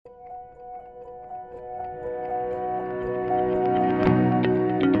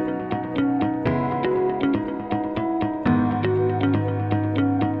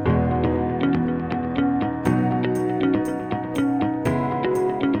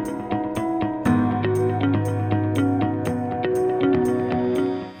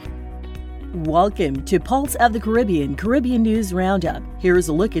Welcome to Pulse of the Caribbean News Roundup. Here's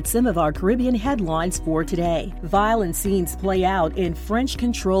a look at some of our Caribbean headlines for today. Violent scenes play out in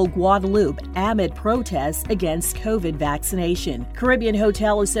French-controlled Guadeloupe amid protests against COVID vaccination. Caribbean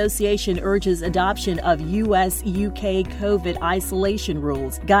Hotel Association urges adoption of U.S.-UK COVID isolation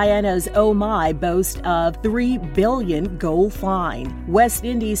rules. Guyana's Oh My boasts of $3 billion gold fine. West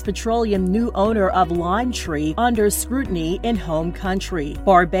Indies Petroleum new owner of Lime Tree under scrutiny in home country.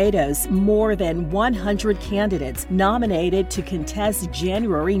 Barbados, more than 100 candidates nominated to contest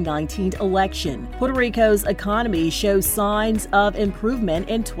January 19th election. Puerto Rico's economy shows signs of improvement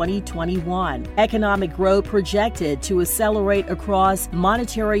in 2021. Economic growth projected to accelerate across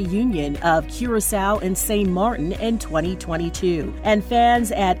monetary union of Curacao and St. Martin in 2022. And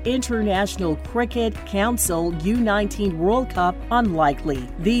fans at International Cricket Council U19 World Cup unlikely.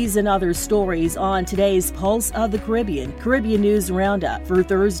 These and other stories on today's Pulse of the Caribbean News Roundup for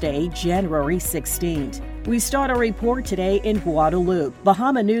Thursday, January 16th. We start our report today in Guadeloupe.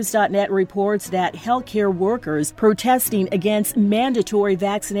 BahamaNews.net reports that healthcare workers protesting against mandatory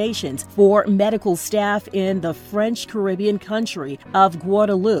vaccinations for medical staff in the French Caribbean country of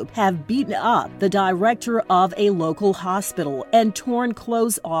Guadeloupe have beaten up the director of a local hospital and torn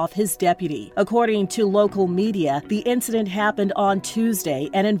clothes off his deputy. According to local media, the incident happened on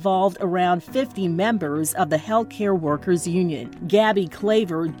Tuesday and involved around 50 members of the Healthcare Workers Union. Gabby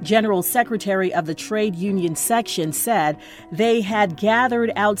Claver, General Secretary of the Trade Union section, said they had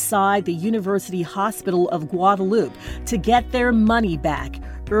gathered outside the University Hospital of Guadeloupe to get their money back.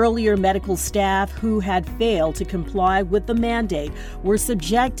 Earlier, medical staff who had failed to comply with the mandate were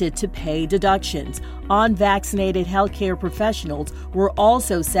subjected to pay deductions. Unvaccinated healthcare professionals were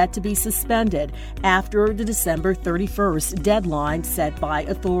also set to be suspended after the December 31st deadline set by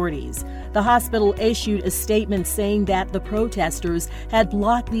authorities. The hospital issued a statement saying that the protesters had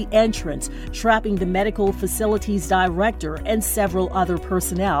blocked the entrance, trapping the medical facilities director and several other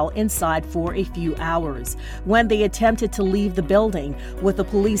personnel inside for a few hours. When they attempted to leave the building with a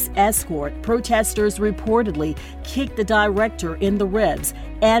police escort, protesters reportedly kicked the director in the ribs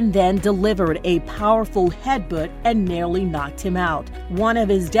and then delivered a powerful headbutt and nearly knocked him out. One of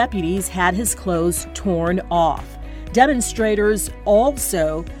his deputies had his clothes torn off. Demonstrators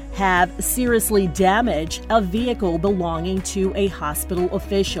also have seriously damaged a vehicle belonging to a hospital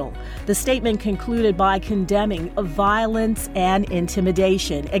official. The statement concluded by condemning violence and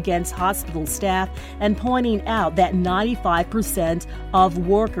intimidation against hospital staff and pointing out that 95% of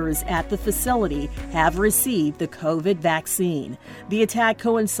workers at the facility have received the COVID vaccine. The attack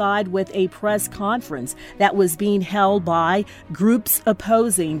coincided with a press conference that was being held by groups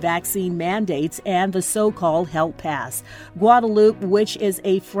opposing vaccine mandates and the so-called Health Pass. Guadeloupe, which is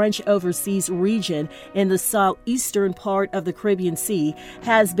a French overseas region in the southeastern part of the Caribbean Sea,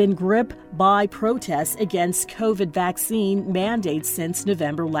 has been gripped by protests against COVID vaccine mandates since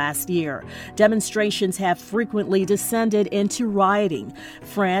November last year. Demonstrations have frequently descended into rioting.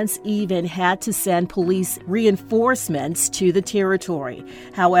 France even had to send police reinforcements to the territory.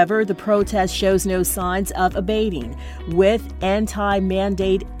 However, the protest shows no signs of abating, with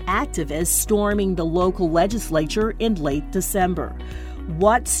anti-mandate activists storming the local legislature in late December.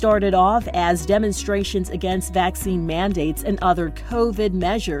 What started off as demonstrations against vaccine mandates and other COVID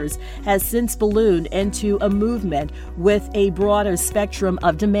measures has since ballooned into a movement with a broader spectrum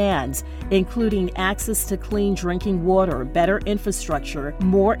of demands, including access to clean drinking water, better infrastructure,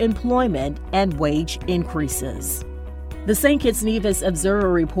 more employment, and wage increases. The St. Kitts Nevis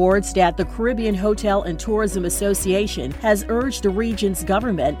Observer reports that the Caribbean Hotel and Tourism Association has urged the region's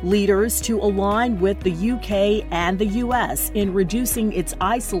government leaders to align with the UK and the US in reducing its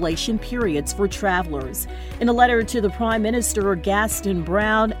isolation periods for travelers. In a letter to the Prime Minister Gaston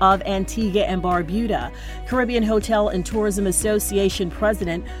Brown of Antigua and Barbuda, Caribbean Hotel and Tourism Association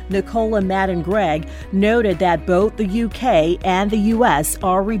President Nicola Madden-Gregg noted that both the UK and the US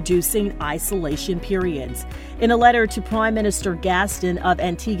are reducing isolation periods. In a letter to Prime Minister Gaston of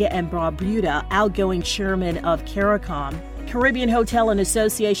Antigua and Barbuda, outgoing chairman of CARICOM, Caribbean Hotel and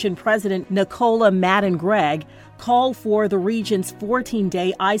Association President Nicola Madden-Gregg called for the region's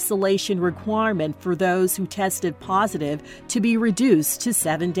 14-day isolation requirement for those who tested positive to be reduced to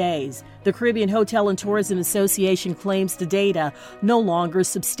 7 days. The Caribbean Hotel and Tourism Association claims the data no longer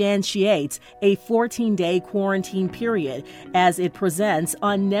substantiates a 14-day quarantine period, as it presents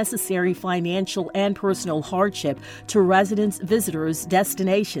unnecessary financial and personal hardship to residents, visitors,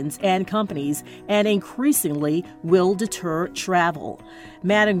 destinations, and companies, and increasingly will deter travel.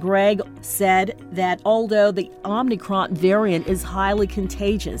 Madden-Gregg said that although the Omicron variant is highly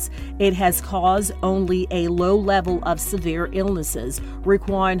contagious, it has caused only a low level of severe illnesses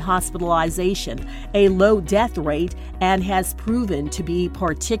requiring hospitalization hospitalization, a low death rate, and has proven to be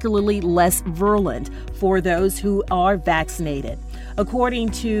particularly less virulent for those who are vaccinated.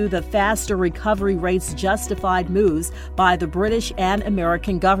 According to the faster recovery rates justified moves by the British and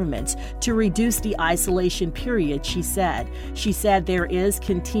American governments to reduce the isolation period, she said. She said there is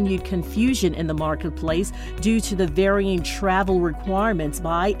continued confusion in the marketplace due to the varying travel requirements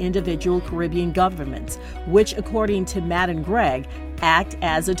by individual Caribbean governments, which, according to Matt and Greg, act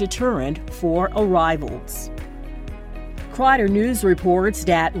as a deterrent for arrivals. Crider News reports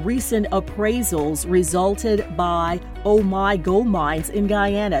that recent appraisals resulted by Omai Gold Mines in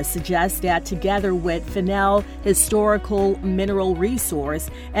Guyana suggest that together with Fennell Historical Mineral Resource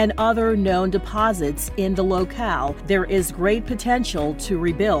and other known deposits in the locale, there is great potential to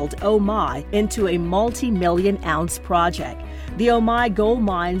rebuild Omai into a multi-million-ounce project. The Omai Gold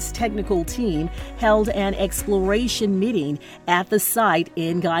Mines technical team held an exploration meeting at the site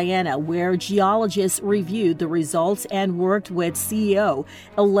in Guyana, where geologists reviewed the results and worked with CEO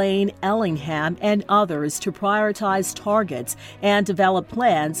Elaine Ellingham and others to prioritize targets and develop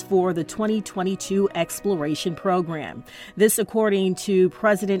plans for the 2022 exploration program. This, according to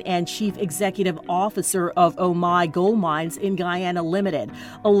President and Chief Executive Officer of Omai Gold Mines in Guyana Limited,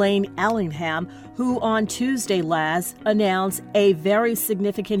 Elaine Ellingham, who on Tuesday last announced a very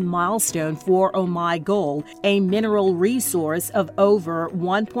significant milestone for Omai Gold, a mineral resource of over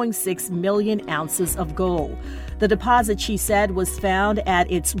 1.6 million ounces of gold. The deposit, she said, was found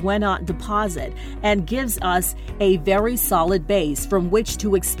at its Wenot deposit and gives us a very solid base from which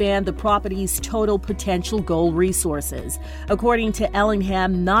to expand the property's total potential gold resources. According to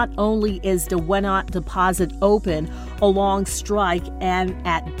Ellingham, not only is the Wenot deposit open along strike and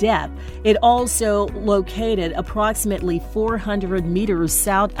at depth, it also located approximately 400 meters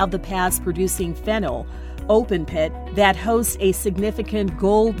south of the past-producing Fennell open pit that hosts a significant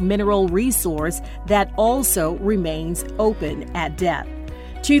gold mineral resource that also remains open at depth.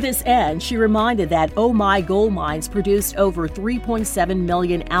 To this end, she reminded that Omai Gold Mines produced over 3.7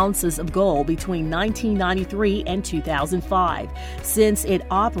 million ounces of gold between 1993 and 2005. Since it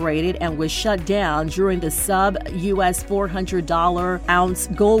operated and was shut down during the sub-US $400 ounce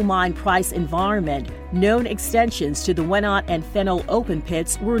gold mine price environment, known extensions to the Wenot and Fennell open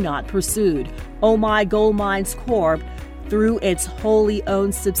pits were not pursued. Omai Gold Mines Corp., through its wholly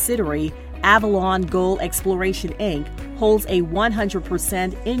owned subsidiary, Avalon Gold Exploration Inc., holds a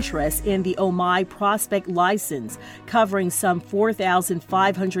 100% interest in the Omai Prospect license, covering some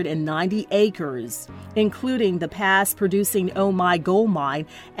 4,590 acres, including the past-producing Omai Gold Mine,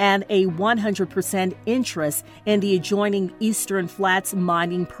 and a 100% interest in the adjoining Eastern Flats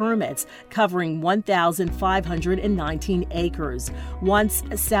mining permits, covering 1,519 acres. Once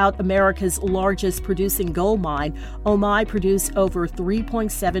South America's largest producing gold mine, Omai produced over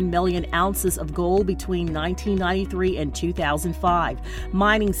 3.7 million ounces of gold between 1993 and 2005.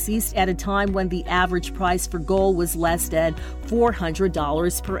 Mining ceased at a time when the average price for gold was less than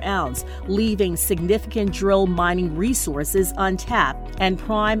 $400 per ounce, leaving significant drill mining resources untapped and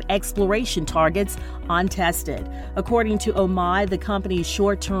prime exploration targets untested. According to Omai, the company's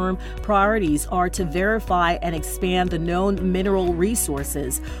short-term priorities are to verify and expand the known mineral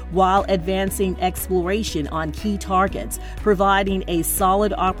resources while advancing exploration on key targets, providing a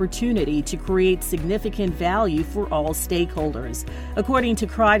solid opportunity to create significant value for all stakeholders. According to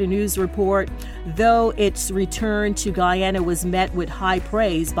Crider News report, though its return to Guyana was met with high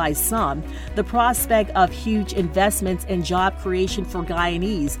praise by some, the prospect of huge investments and job creation for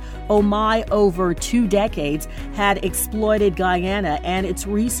Guyanese, Omai over 2 decades had exploited Guyana and its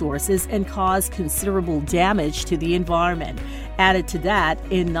resources and caused considerable damage to the environment. Added to that,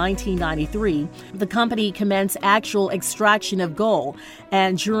 in 1993, the company commenced actual extraction of gold,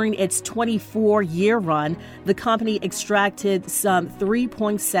 and during its 24-year run, the company extracted some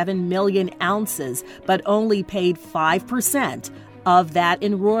 3.7 million ounces, but only paid 5% of that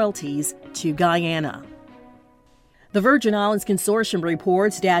in royalties to Guyana. The Virgin Islands Consortium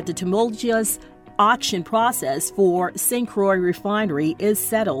reports that the tumultuous auction process for St. Croix Refinery is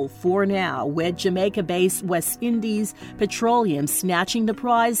settled for now, with Jamaica-based West Indies Petroleum snatching the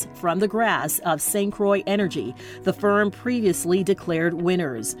prize from the grasp of St. Croix Energy, the firm previously declared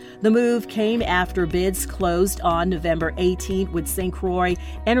winners. The move came after bids closed on November 18th, with St. Croix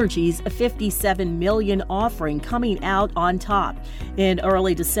Energy's $57 million offering coming out on top. In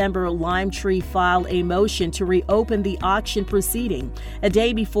early December, Limetree filed a motion to reopen the auction proceeding, a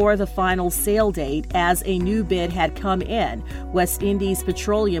day before the final sale date, as a new bid had come in. West Indies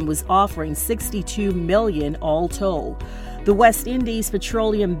Petroleum was offering $62 million all told. The West Indies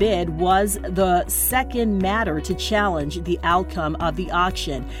Petroleum bid was the second matter to challenge the outcome of the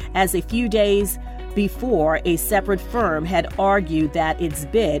auction, as a few days before, a separate firm had argued that its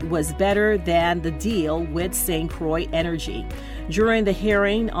bid was better than the deal with St. Croix Energy. During the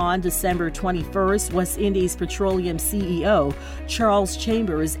hearing on December 21st, West Indies Petroleum CEO Charles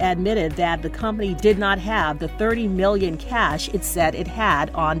Chambers admitted that the company did not have the $30 million cash it said it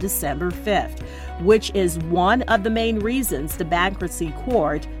had on December 5th, which is one of the main reasons the bankruptcy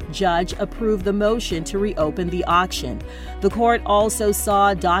court judge approved the motion to reopen the auction. The court also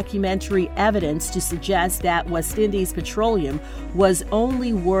saw documentary evidence to suggest that West Indies Petroleum was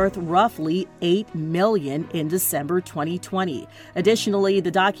only worth roughly $8 million in December 2020. Additionally, the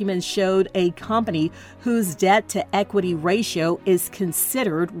documents showed a company whose debt-to-equity ratio is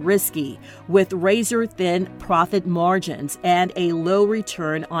considered risky, with razor-thin profit margins and a low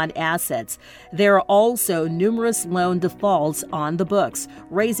return on assets. There are also numerous loan defaults on the books,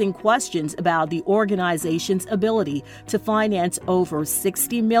 raising questions about the organization's ability to finance over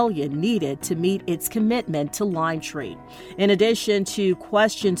 $60 million needed to meet its commitment to Limetree. In addition to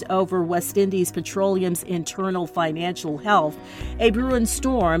questions over West Indies Petroleum's internal financial health, a brewing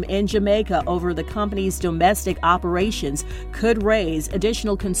storm in Jamaica over the company's domestic operations could raise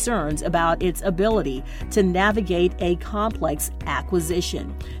additional concerns about its ability to navigate a complex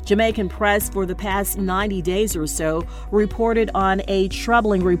acquisition. Jamaican press for the past 90 days or so reported on a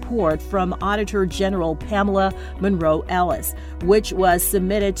troubling report from Auditor General Pamela Monroe Ellis, which was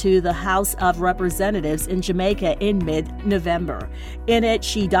submitted to the House of Representatives in Jamaica in mid-November. In it,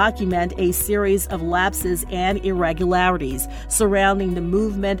 she documented a series of lapses and irregularities surrounding the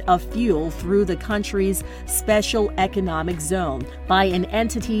movement of fuel through the country's special economic zone by an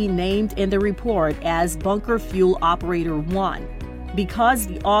entity named in the report as Bunker Fuel Operator 1. Because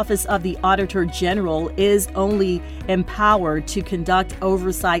the Office of the Auditor General is only empowered to conduct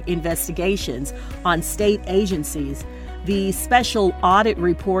oversight investigations on state agencies, the special audit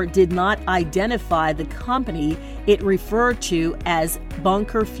report did not identify the company it referred to as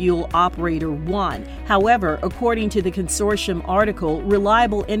Bunker Fuel Operator 1. However, according to the consortium article,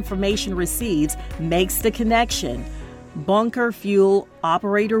 reliable information received makes the connection. Bunker Fuel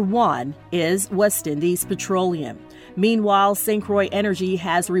Operator 1 is West Indies Petroleum. Meanwhile, St. Croix Energy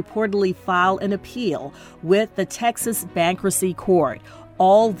has reportedly filed an appeal with the Texas Bankruptcy Court.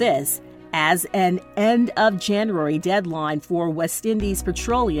 All this as an end of January deadline for West Indies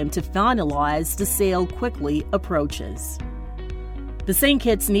Petroleum to finalize the sale quickly approaches. The St.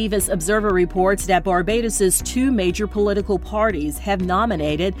 Kitts Nevis Observer reports that Barbados's two major political parties have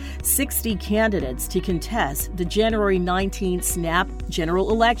nominated 60 candidates to contest the January 19 snap general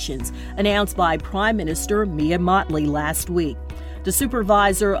elections announced by Prime Minister Mia Mottley last week. The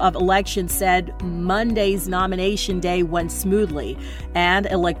supervisor of elections said Monday's nomination day went smoothly, and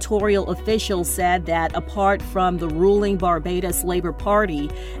electoral officials said that apart from the ruling Barbados Labour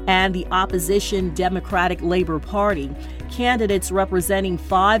Party and the opposition Democratic Labour Party, candidates representing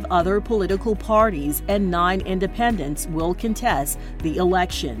 5 other political parties and 9 independents will contest the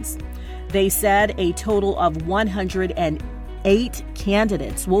elections. They said a total of 108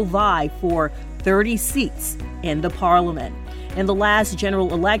 candidates will vie for 30 seats in the parliament. In the last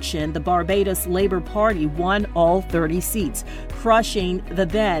general election, the Barbados Labour Party won all 30 seats, crushing the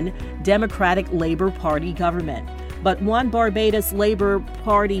then Democratic Labour Party government. But one Barbados Labour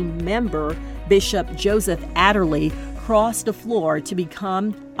Party member, Bishop Joseph Adderley, crossed the floor to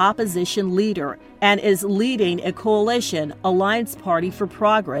become opposition leader and is leading a coalition, Alliance Party for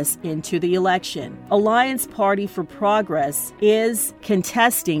Progress, into the election. Alliance Party for Progress is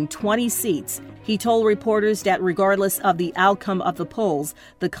contesting 20 seats. He told reporters that regardless of the outcome of the polls,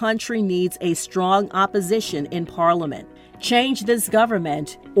 the country needs a strong opposition in Parliament. Change this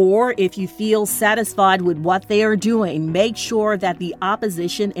government, or if you feel satisfied with what they are doing, make sure that the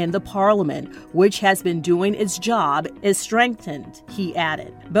opposition in the parliament, which has been doing its job, is strengthened, he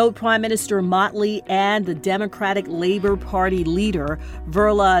added. Both Prime Minister Mottley and the Democratic Labour Party leader,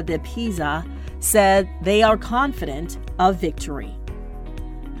 Verla de Pisa, said they are confident of victory.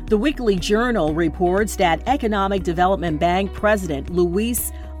 The Weekly Journal reports that Economic Development Bank President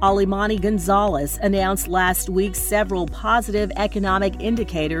Luis Alimani Gonzalez announced last week several positive economic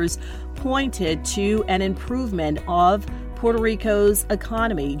indicators pointed to an improvement of Puerto Rico's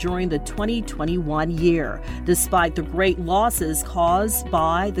economy during the 2021 year, despite the great losses caused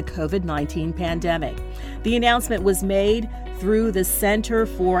by the COVID-19 pandemic. The announcement was made through the Center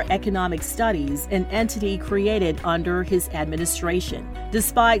for Economic Studies, an entity created under his administration.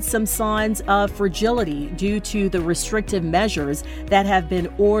 Despite some signs of fragility due to the restrictive measures that have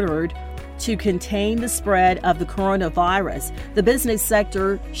been ordered to contain the spread of the coronavirus. The business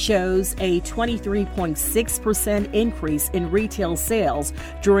sector shows a 23.6% increase in retail sales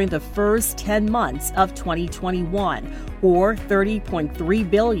during the first 10 months of 2021, or $30.3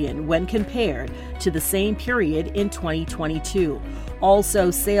 billion when compared to the same period in 2022. Also,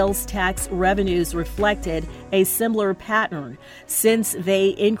 sales tax revenues reflected a similar pattern, since they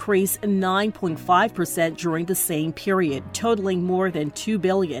increased 9.5% during the same period, totaling more than $2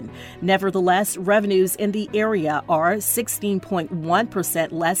 billion. Nevertheless, revenues in the area are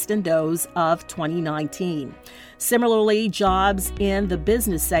 16.1% less than those of 2019. Similarly, jobs in the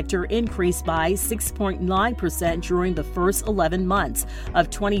business sector increased by 6.9% during the first 11 months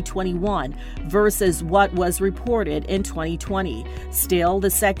of 2021 versus what was reported in 2020. Still, the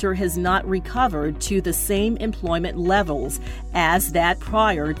sector has not recovered to the same employment levels as that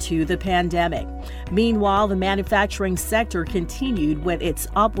prior to the pandemic. Meanwhile, the manufacturing sector continued with its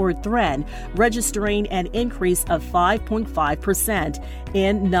upward trend, registering an increase of 5.5%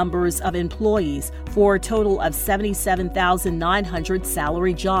 in numbers of employees for a total of 77,900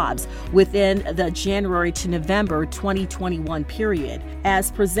 salary jobs within the January to November 2021 period.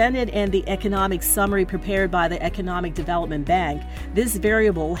 As presented in the economic summary prepared by the Economic Development Bank, this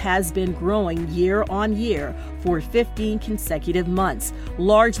variable has been growing year on year for 15 consecutive months,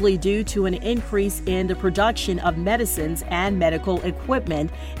 largely due to an increase in the production of medicines and medical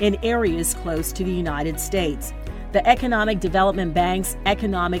equipment in areas close to the United States. The Economic Development Bank's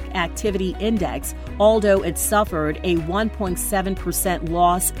Economic Activity Index, although it suffered a 1.7%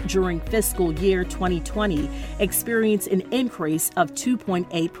 loss during fiscal year 2020, experienced an increase of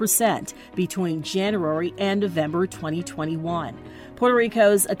 2.8% between January and November 2021. Puerto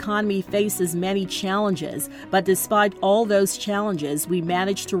Rico's economy faces many challenges, but despite all those challenges, we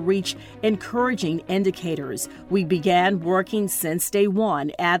managed to reach encouraging indicators. We began working since day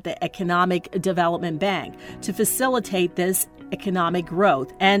one at the Economic Development Bank to facilitate this economic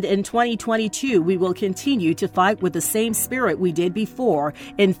growth. And in 2022, we will continue to fight with the same spirit we did before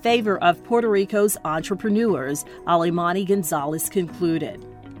in favor of Puerto Rico's entrepreneurs, Alemani Gonzalez concluded.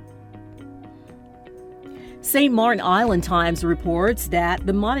 St. Martin Island Times reports that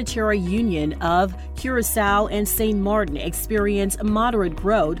the monetary union of Curacao and St. Martin experienced moderate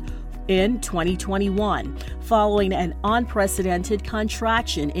growth in 2021, following an unprecedented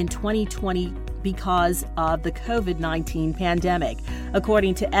contraction in 2020 because of the COVID-19 pandemic,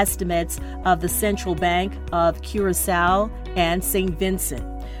 according to estimates of the Central Bank of Curacao and St. Vincent.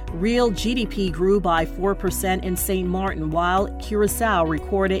 Real GDP grew by 4% in St. Martin, while Curacao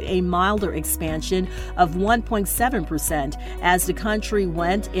recorded a milder expansion of 1.7% as the country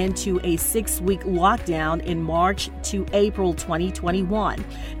went into a 6-week lockdown in March to April 2021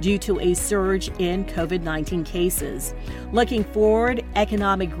 due to a surge in COVID-19 cases. Looking forward,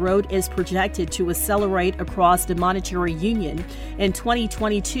 economic growth is projected to accelerate across the monetary union in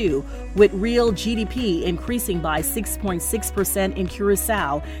 2022, with real GDP increasing by 6.6% in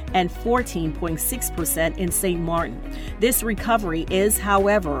Curacao and 14.6% in St. Martin. This recovery is,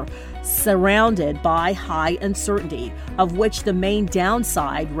 however, surrounded by high uncertainty, of which the main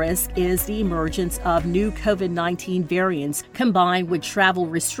downside risk is the emergence of new COVID-19 variants combined with travel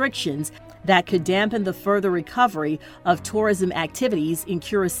restrictions that could dampen the further recovery of tourism activities in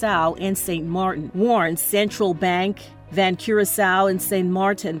Curacao and St. Martin, warned Central Bank Van Curacao and St.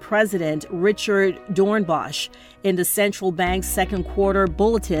 Martin President Richard Dornbosch in the Central Bank's second quarter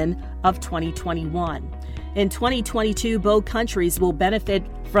bulletin of 2021. In 2022, both countries will benefit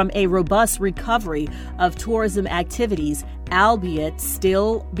from a robust recovery of tourism activities, albeit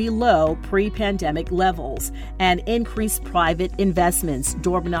still below pre-pandemic levels, and increased private investments,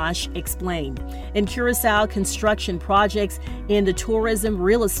 Dornbosch explained. In Curacao, construction projects in the tourism,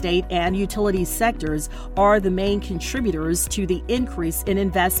 real estate, and utility sectors are the main contributors to the increase in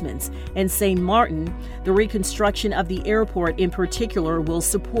investments. In St. Martin, the reconstruction of the airport in particular will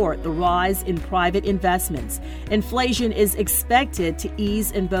support the rise in private investments. Inflation is expected to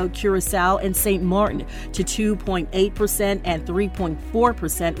ease in both Curacao and St. Martin to 2.8% and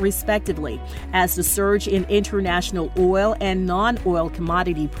 3.4% respectively, as the surge in international oil and non-oil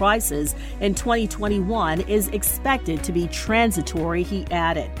commodity prices in 2021 is expected to be transitory, he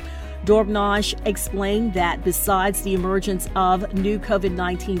added. Dornbosch explained that besides the emergence of new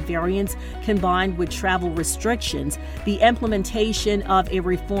COVID-19 variants combined with travel restrictions, the implementation of a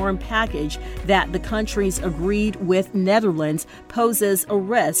reform package that the countries agreed with Netherlands poses a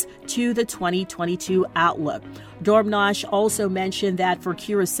risk to the 2022 outlook. Dornbosch also mentioned that for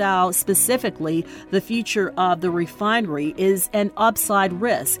Curacao specifically, the future of the refinery is an upside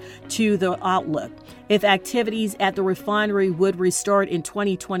risk to the outlook. If activities at the refinery would restart in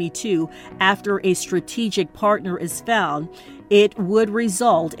 2022 after a strategic partner is found, it would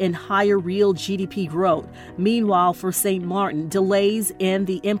result in higher real GDP growth. Meanwhile, for St. Martin, delays in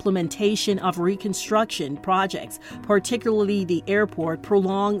the implementation of reconstruction projects, particularly the airport,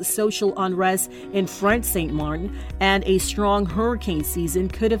 prolonged social unrest in French St. Martin, and a strong hurricane season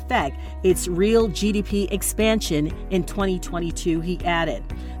could affect its real GDP expansion in 2022, he added.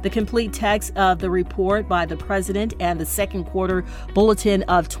 The complete text of the report by the president and the second quarter bulletin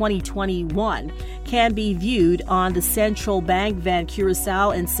of 2021 can be viewed on the Central Bank Van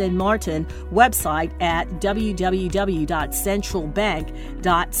Curaçao and Saint Martin website at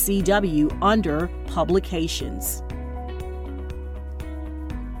www.centralbank.cw under Publications.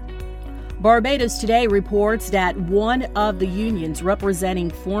 Barbados Today reports that one of the unions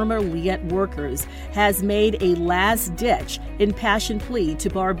representing former Liat workers has made a last-ditch impassioned plea to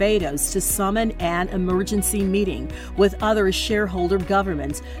Barbados to summon an emergency meeting with other shareholder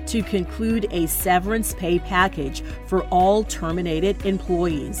governments to conclude a severance pay package for all terminated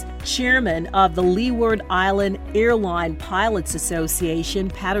employees. Chairman of the Leeward Island Airline Pilots Association,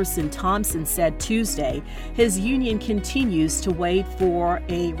 Patterson Thompson, said Tuesday his union continues to wait for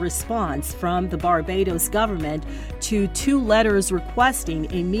a response from the Barbados government to 2 letters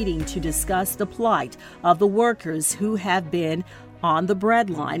requesting a meeting to discuss the plight of the workers who have been on the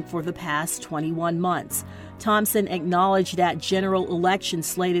breadline for the past 21 months. Thompson acknowledged that general elections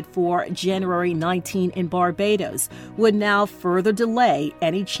slated for January 19 in Barbados would now further delay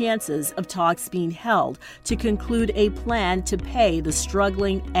any chances of talks being held to conclude a plan to pay the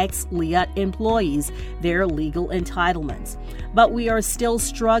struggling ex-Liat employees their legal entitlements. But we are still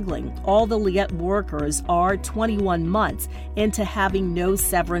struggling. All the Liat workers are 21 months into having no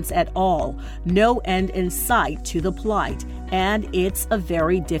severance at all, no end in sight to the plight, and it's a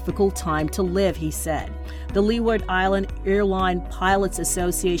very difficult time to live, he said. The Leeward Island Airline Pilots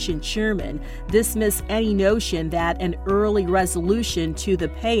Association chairman dismissed any notion that an early resolution to the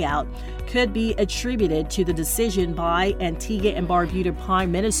payout could be attributed to the decision by Antigua and Barbuda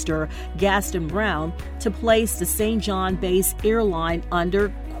Prime Minister Gaston Brown to place the St. John-based airline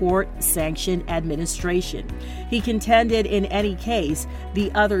under court-sanctioned administration. He contended in any case,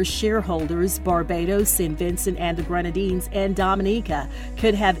 the other shareholders, Barbados, St. Vincent and the Grenadines, and Dominica,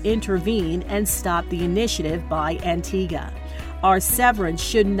 could have intervened and stopped the initiative by Antigua. Our severance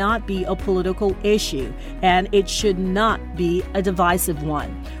should not be a political issue, and it should not be a divisive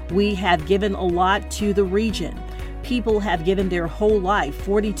one. We have given a lot to the region. People have given their whole life,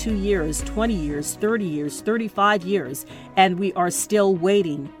 42 years, 20 years, 30 years, 35 years, and we are still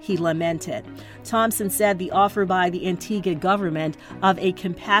waiting, he lamented. Thompson said the offer by the Antigua government of a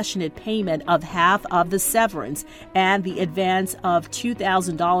compassionate payment of half of the severance and the advance of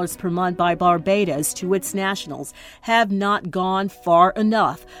 $2,000 per month by Barbados to its nationals have not gone far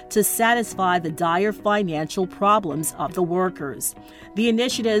enough to satisfy the dire financial problems of the workers. The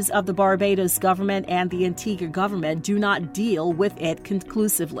initiatives of the Barbados government and the Antigua government do not deal with it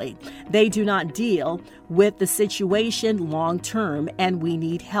conclusively. They do not deal with the situation long term, and we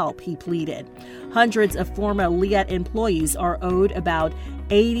need help, he pleaded. Hundreds of former Liat employees are owed about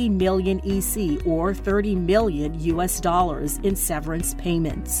 80 million EC or $30 million in severance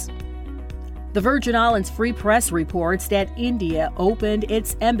payments. The Virgin Islands Free Press reports that India opened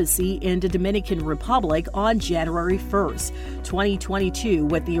its embassy in the Dominican Republic on January 1st, 2022,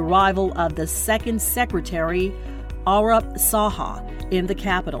 with the arrival of the second secretary, Arup Saha, in the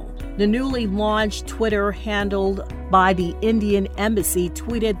capital. The newly launched Twitter handled by the Indian Embassy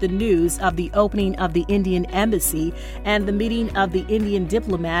tweeted the news of the opening of the Indian Embassy and the meeting of the Indian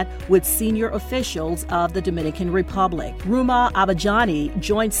diplomat with senior officials of the Dominican Republic. Ruma Abajani,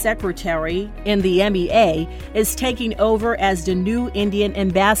 Joint Secretary in the MEA, is taking over as the new Indian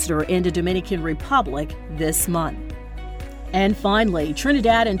ambassador in the Dominican Republic this month. And finally,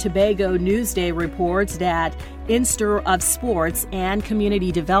 Trinidad and Tobago Newsday reports that Minister of Sports and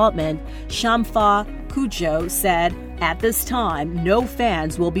Community Development, Shamfa Cudjoe, said at this time no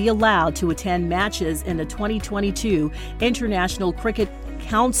fans will be allowed to attend matches in the 2022 International Cricket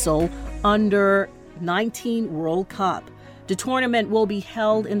Council Under-19 World Cup. The tournament will be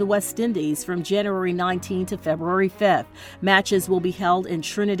held in the West Indies from January 19 to February 5th. Matches will be held in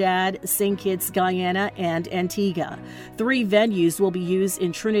Trinidad, St. Kitts, Guyana, and Antigua. 3 venues will be used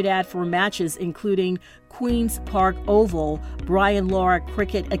in Trinidad for matches, including Queen's Park Oval, Brian Lara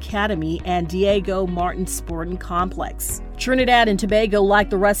Cricket Academy, and Diego Martin Sporting Complex. Trinidad and Tobago, like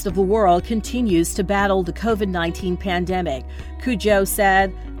the rest of the world, continues to battle the COVID-19 pandemic. Cudjoe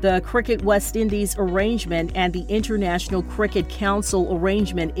said the Cricket West Indies arrangement and the International Cricket Council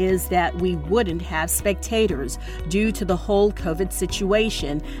arrangement is that we wouldn't have spectators due to the whole COVID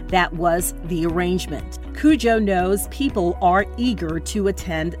situation. That was the arrangement. Cudjoe knows people are eager to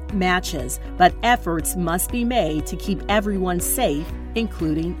attend matches, but efforts must be made to keep everyone safe,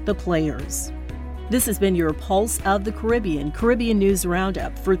 including the players. This has been your Pulse of the Caribbean News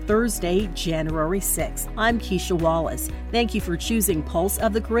Roundup for Thursday, January 6th. I'm Keisha Wallace. Thank you for choosing Pulse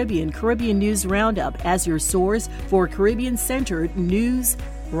of the Caribbean News Roundup as your source for Caribbean-centered news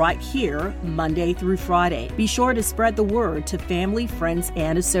right here, Monday through Friday. Be sure to spread the word to family, friends,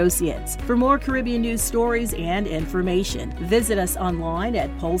 and associates. For more Caribbean news stories and information, visit us online at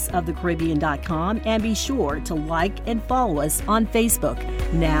pulseofthecaribbean.com and be sure to like and follow us on Facebook,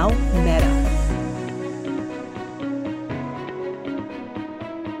 now Meta.